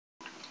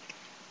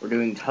We're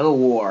doing Tug of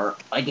War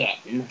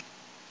again.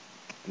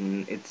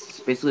 And it's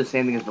basically the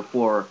same thing as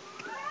before,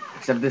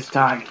 except this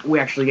time we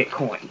actually get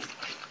coins.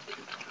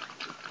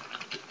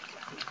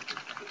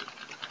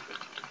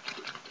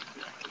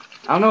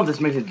 I don't know if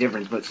this makes a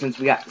difference, but since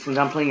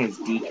I'm playing as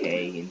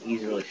DK and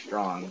he's really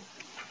strong,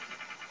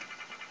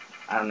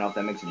 I don't know if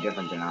that makes a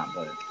difference or not,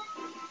 but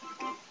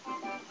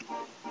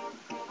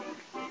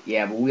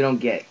yeah, but we don't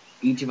get,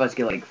 each of us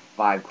get like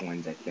 5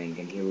 coins, I think,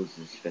 and he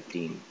loses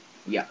 15.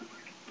 Yeah.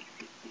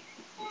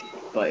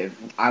 But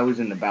if I was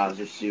in the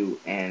Bowser suit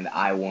and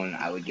I won,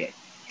 I would get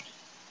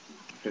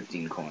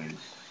 15 coins.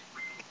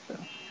 So,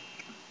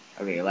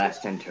 okay,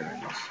 last 10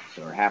 turns.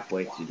 So we're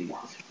halfway through these.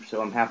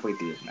 So I'm halfway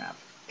through this map.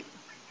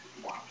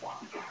 I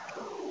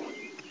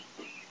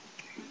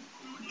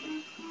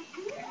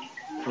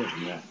feel like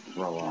I'm gonna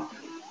throw off.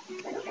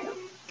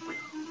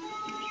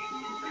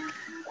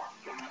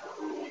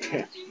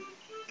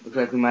 Looks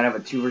like we might have a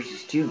 2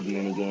 versus 2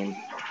 mini game.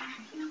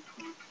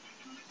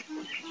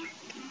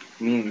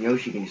 Me and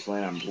Yoshi can just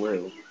land on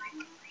blue.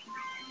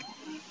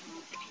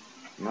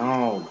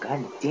 No,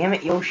 god damn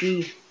it,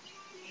 Yoshi!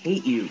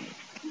 Hate you.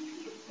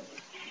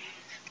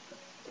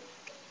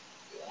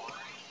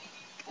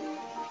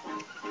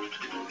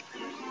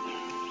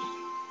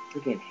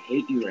 Freaking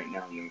hate you right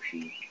now,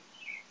 Yoshi.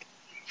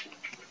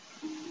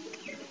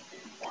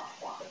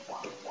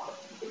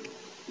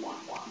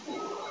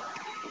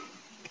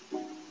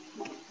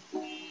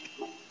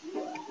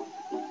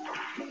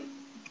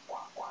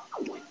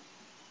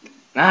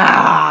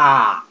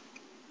 Ah!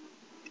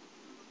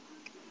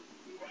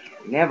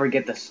 Never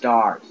get the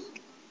stars.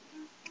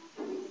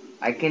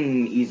 I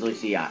can easily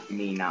see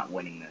me not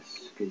winning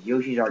this, because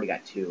Yoshi's already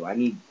got 2.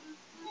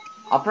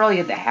 I'll probably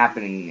get the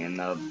happening in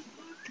the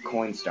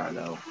coin star,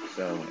 though,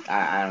 so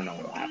I don't know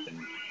what'll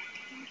happen.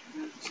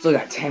 Still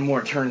got 10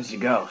 more turns to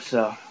go,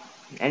 so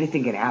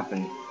anything can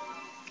happen.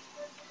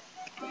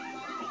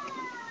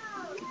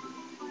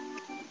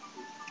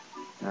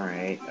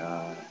 Alright,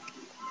 I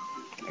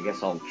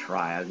guess I'll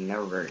try.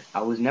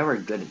 I was never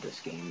good at this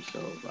game,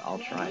 so I'll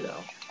try,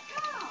 though.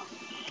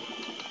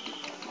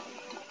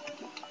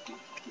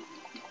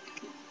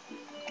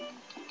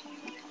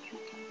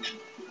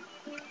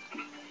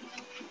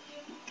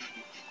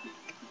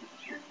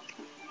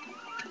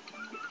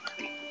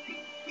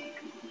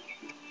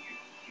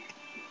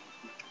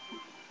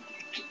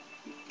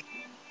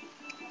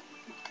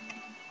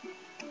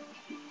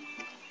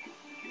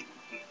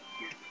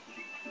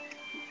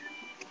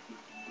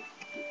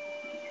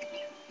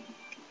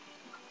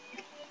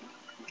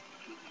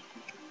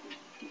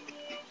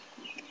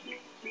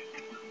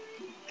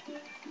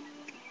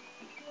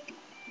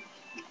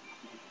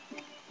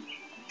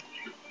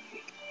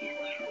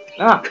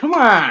 Oh, come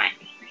on!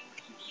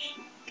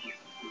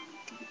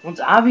 Well,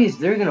 it's obvious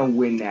they're gonna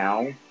win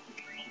now.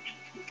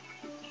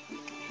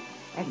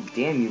 God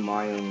damn you,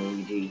 Mario and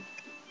Luigi.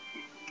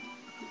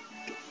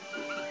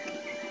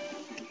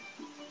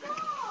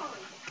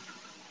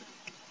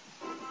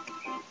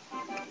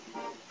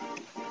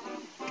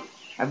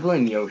 I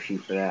blame Yoshi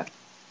for that.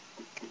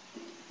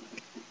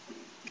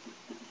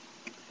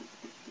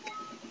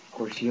 Of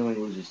course, he only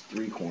loses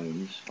 3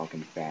 coins,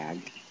 fucking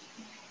fag.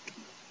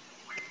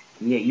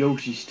 And yet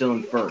Yoshi's still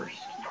in first.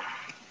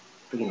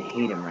 Freaking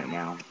hate him right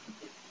now.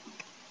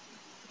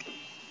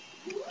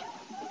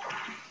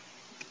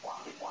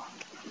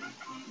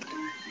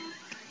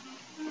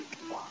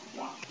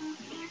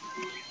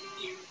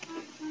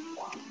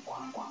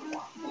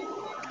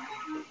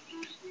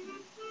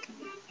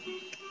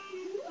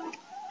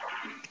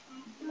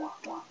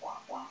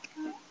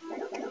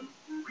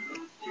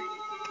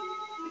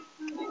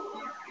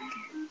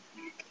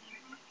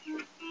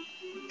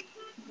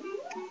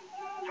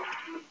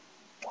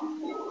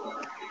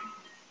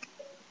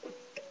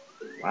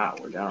 Wow,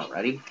 we're done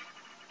already?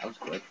 That was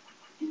quick.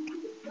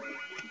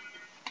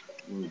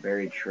 Ooh,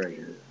 buried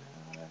treasure.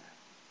 Can't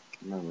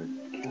remember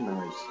his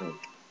name.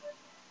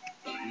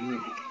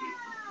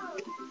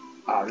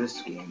 Oh,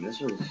 this game.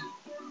 This was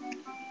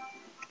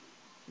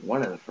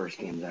one of the first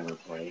games I ever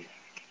played.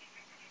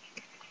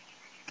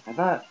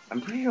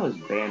 I'm pretty sure it was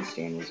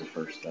Bandstand was the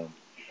first, though.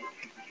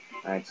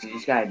 Alright, so you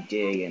just gotta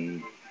dig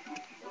and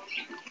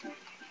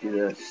do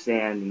the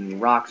sand,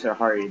 and rocks are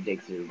harder to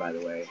dig through, by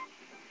the way.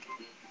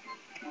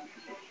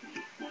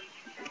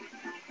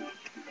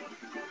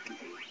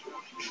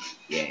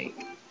 Yay.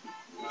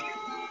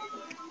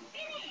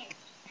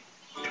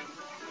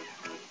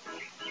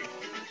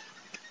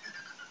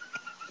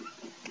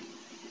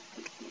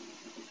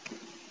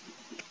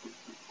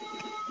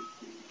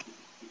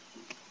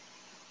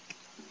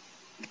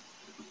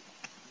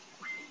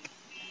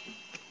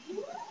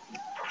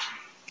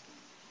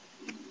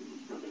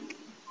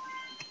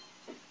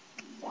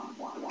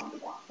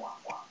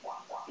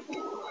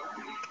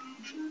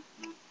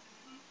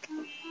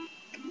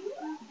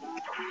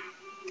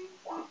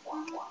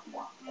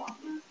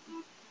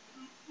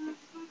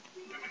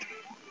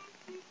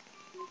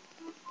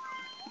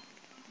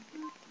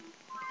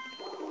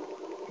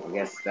 I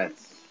guess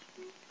that's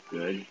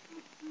good.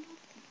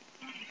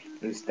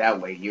 At least that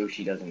way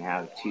Yoshi doesn't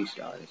have 2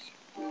 stars.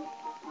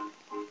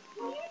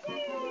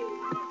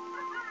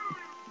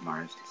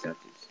 Mario sticks out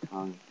his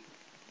tongue.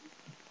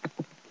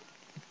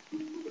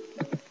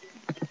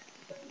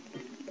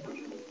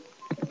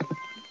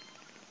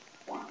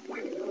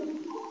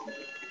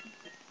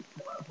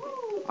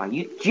 Oh,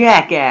 you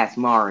jackass,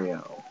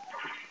 Mario!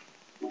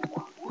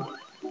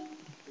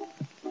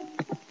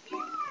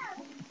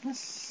 This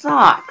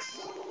sucks!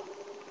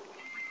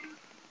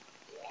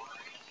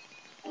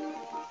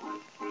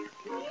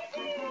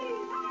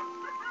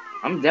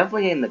 I'm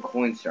definitely getting the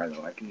coin star,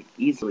 though. I can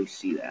easily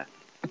see that.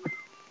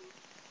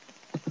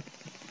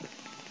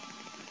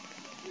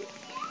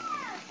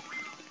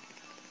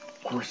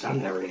 Of course,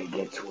 I'm never gonna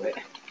get to it.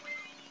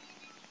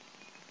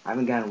 I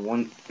haven't gotten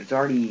one. It's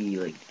already,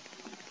 like...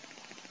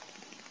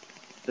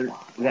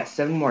 We got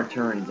 7 more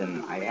turns,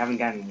 and I haven't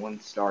gotten 1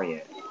 star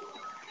yet.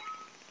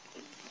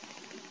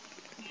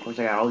 Of course,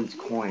 I got all these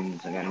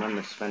coins. I got nothing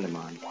to spend them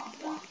on.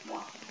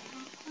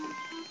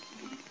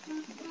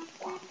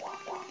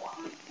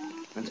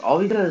 It's all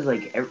because,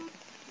 like,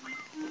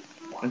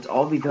 it's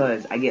all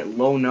because I get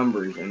low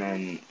numbers, and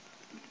then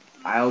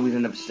I always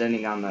end up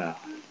sending on the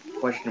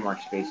question mark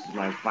spaces when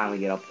I finally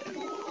get up there.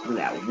 Look at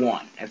that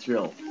 1. That's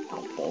real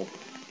helpful.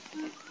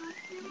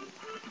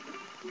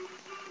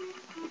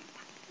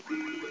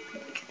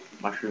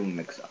 Mushroom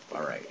mix-up.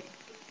 Alright.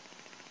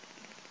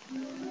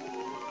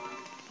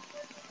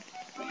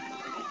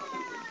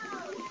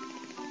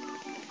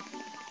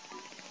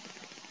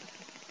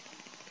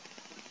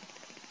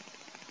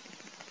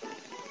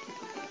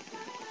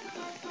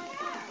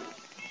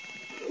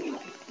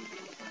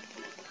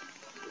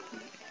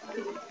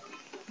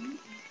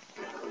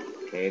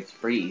 Okay, it's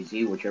pretty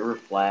easy. Whichever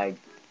flag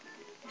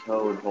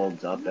Toad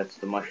holds up, that's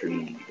the mushroom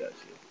you need to go to.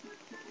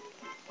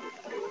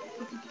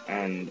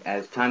 And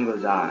as time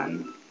goes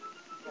on,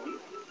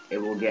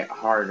 it will get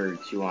harder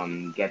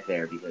to get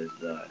there because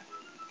the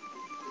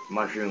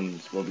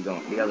mushrooms will be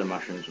going. The other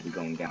mushrooms will be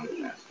going down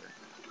faster.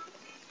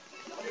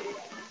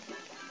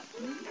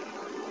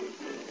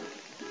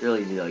 It's real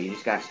easy though. You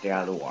just gotta stay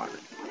out of the water.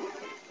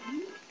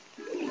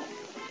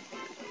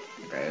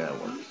 Okay, that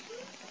works.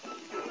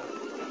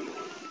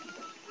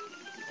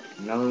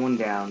 Another one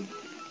down.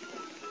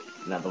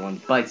 Another one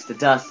bites the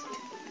dust.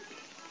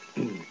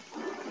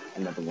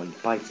 Another one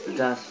bites the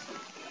dust.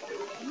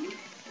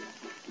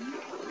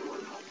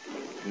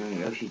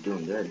 Yoshi's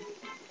doing good.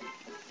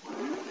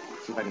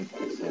 Let's see if I can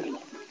fix that.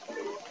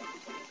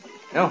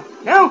 No!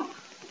 No!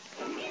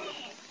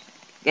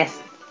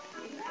 Yes!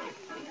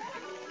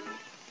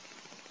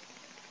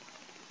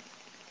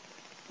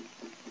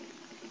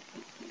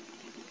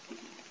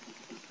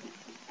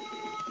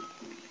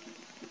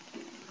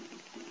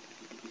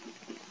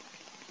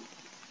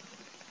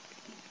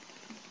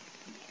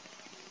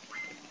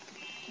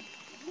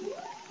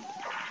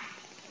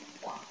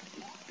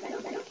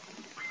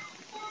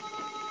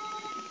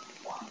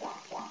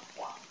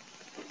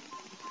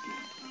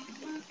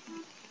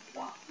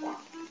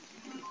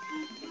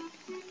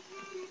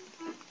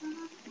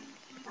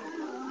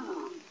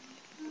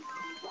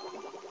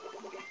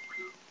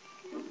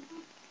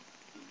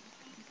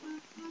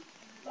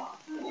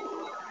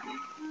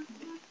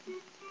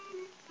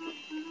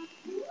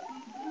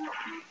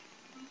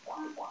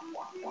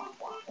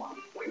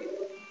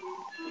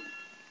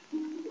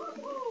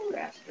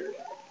 Bastard.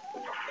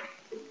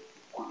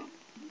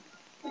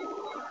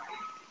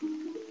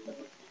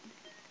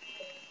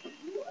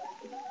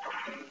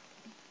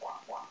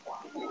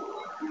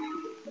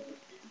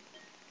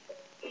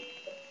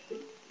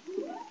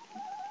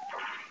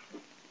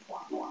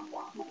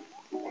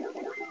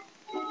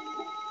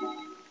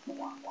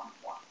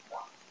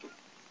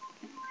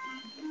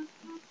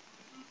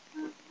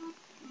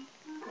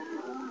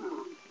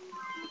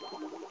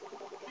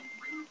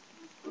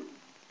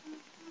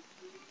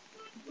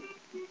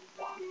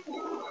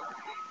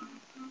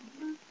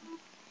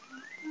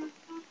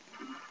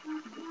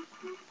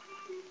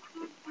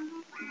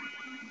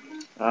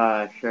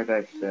 Shrek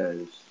Guy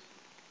says...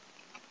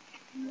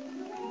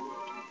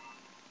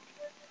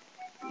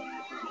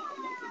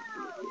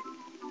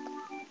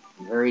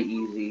 Very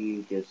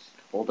easy, just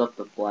hold up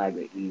the flag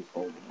that he's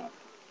holding up.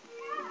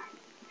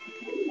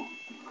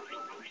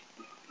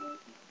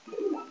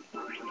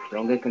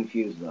 Don't get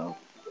confused though.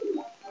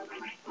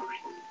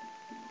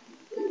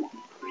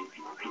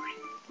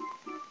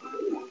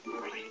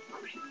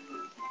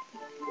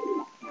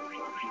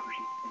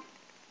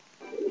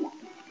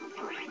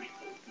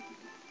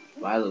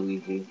 Bye,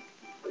 Luigi.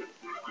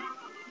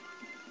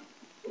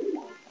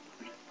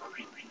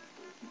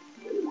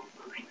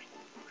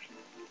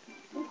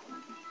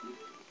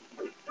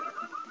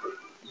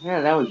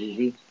 Yeah, that was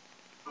easy.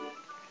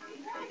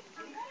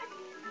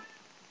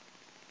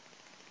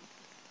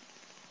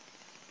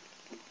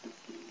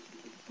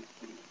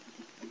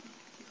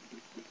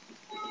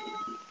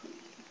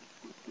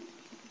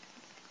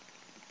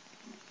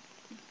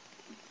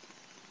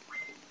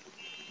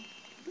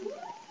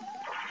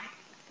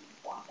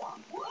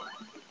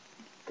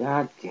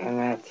 God damn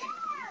it.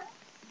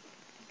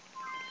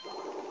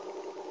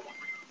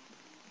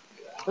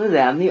 Look at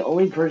that, I'm the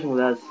only person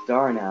without a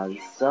star now.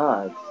 This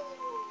sucks.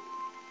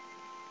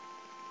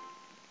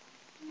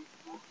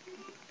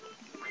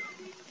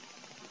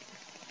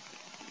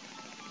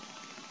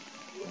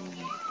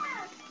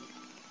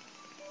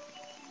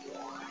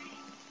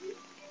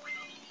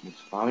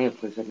 Finally a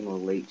place I can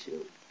relate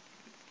to.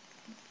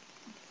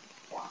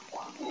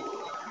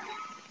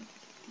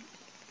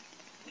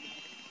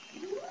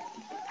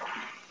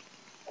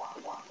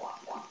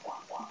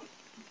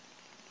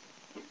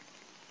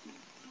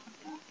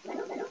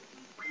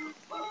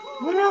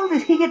 What the hell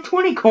did he get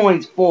 20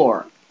 coins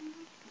for?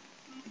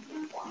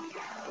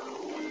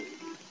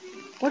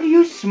 What are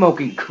you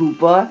smoking,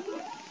 Koopa?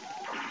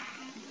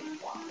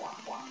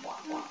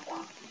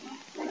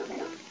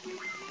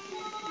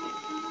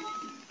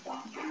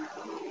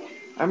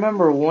 I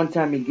remember one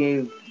time he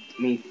gave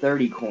me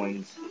 30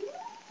 coins.